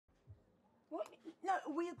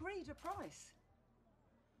We agreed a price.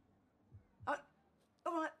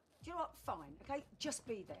 All right, do you know what? Fine, OK? Just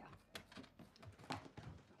be there.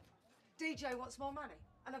 DJ wants more money,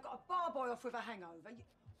 and I've got a bar boy off with a hangover.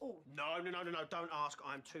 Oh. No, don't ask.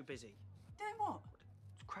 I'm too busy. Doing what?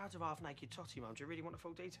 Crowds of half-naked totty mums. Do you really want the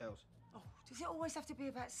full details? Oh, does it always have to be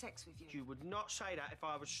about sex with you? You would not say that if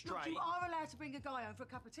I was straight. Look, you are allowed to bring a guy home for a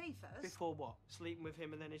cup of tea first. Before what? Sleeping with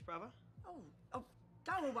him and then his brother? Oh,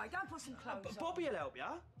 go away. Go and put some clothes on. Bobby will help you.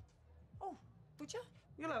 Oh, would you?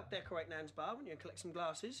 You'll help decorate Nan's bar, won't you, and collect some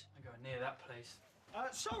glasses? I'm going near that place.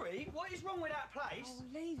 Sorry, what is wrong with that place? Oh,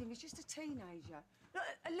 leave him. He's just a teenager. Look,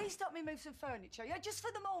 at least help me move some furniture, yeah? Just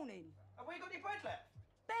for the morning. Have we got any bread left?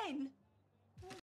 Ben!